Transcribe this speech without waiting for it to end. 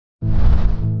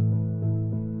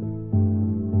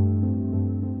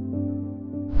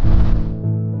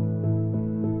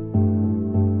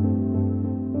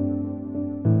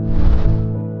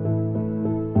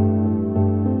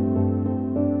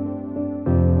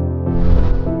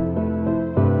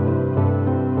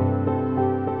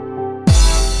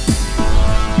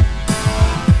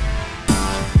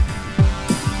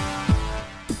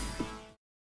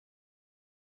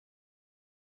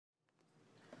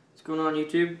What's going on,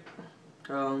 YouTube?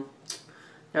 Got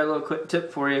a little quick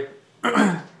tip for you.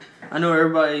 I know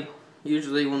everybody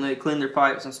usually when they clean their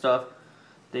pipes and stuff,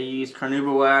 they use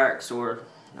carnauba wax or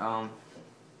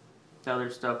other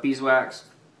stuff, beeswax,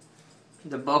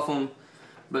 to buff them,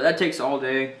 but that takes all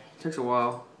day. It takes a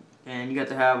while, and you got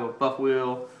to have a buff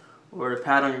wheel or a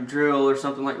pad on your drill or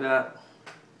something like that.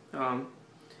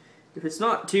 If it's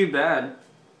not too bad,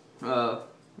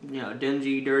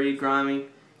 dingy, dirty, grimy,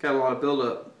 got a lot of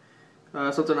buildup.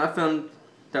 Something I found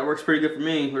that works pretty good for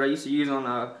me, what I used to use on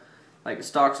like the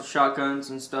stocks of shotguns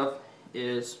and stuff,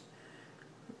 is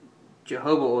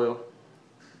jojoba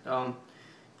oil.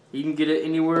 You can get it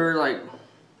anywhere, like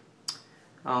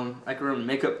around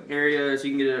makeup areas.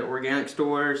 You can get it at organic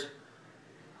stores.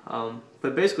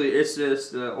 But basically, it's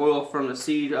just the oil from the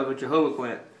seed of a jojoba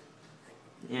plant,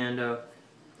 and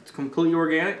it's completely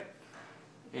organic.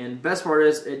 And the best part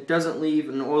is, it doesn't leave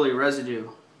an oily residue,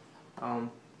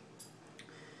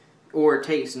 or a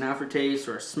taste, an aftertaste,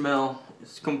 or a smell.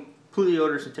 It's completely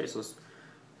odorless and tasteless.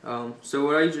 So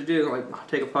what I usually do, like,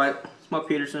 take a pipe, smoke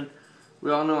Peterson.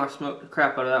 We all know I smoked the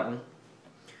crap out of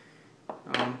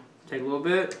that one. Take a little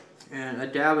bit, and a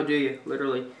dab will do you,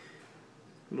 literally.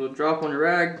 A little drop on your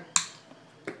rag,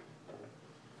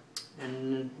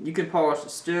 and you can polish the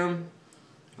stem.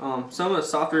 Some of the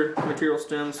softer material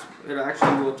stems, it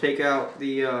actually will take out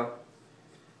the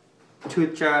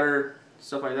tooth chatter,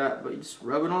 stuff like that, but you just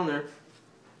rub it on there,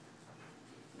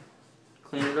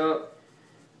 clean it up,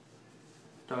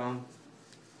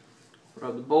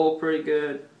 rub the bowl pretty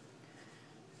good.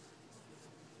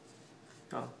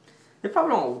 It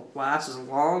probably don't last as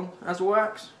long as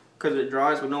wax because it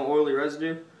dries with no oily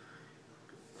residue.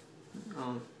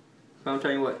 But I'm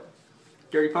telling you what,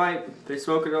 dirty pipe, if they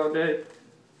smoke it all day,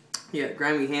 you got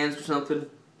grimy hands or something,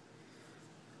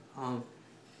 man,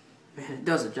 it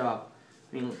does the job.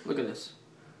 I mean, look at this.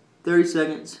 30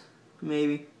 seconds,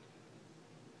 maybe.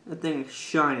 That thing is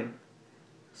shining.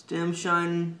 Stem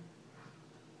shining.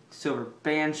 Silver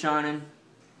band shining.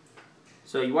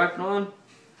 So you wipe it on,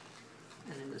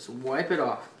 and then just wipe it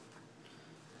off.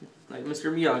 Like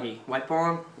Mr. Miyagi. Wipe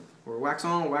on, or wax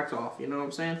on, wax off. You know what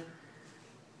I'm saying?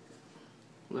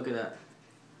 Look at that.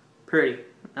 Pretty.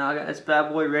 Now I got this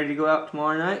bad boy ready to go out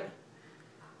tomorrow night.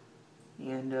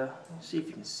 And let's see if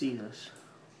you can see this.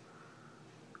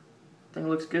 I think it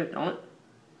looks good, don't it? Like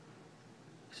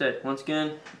I said, once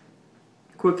again,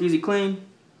 quick, easy clean.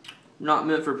 Not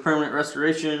meant for permanent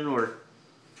restoration or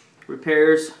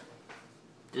repairs.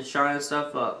 Just shining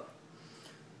stuff up.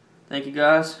 Thank you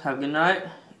guys. Have a good night.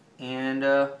 And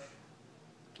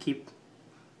keep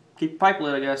the pipe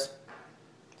lit, I guess.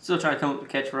 Still trying to come up with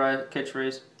a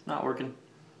catchphrase. Not working.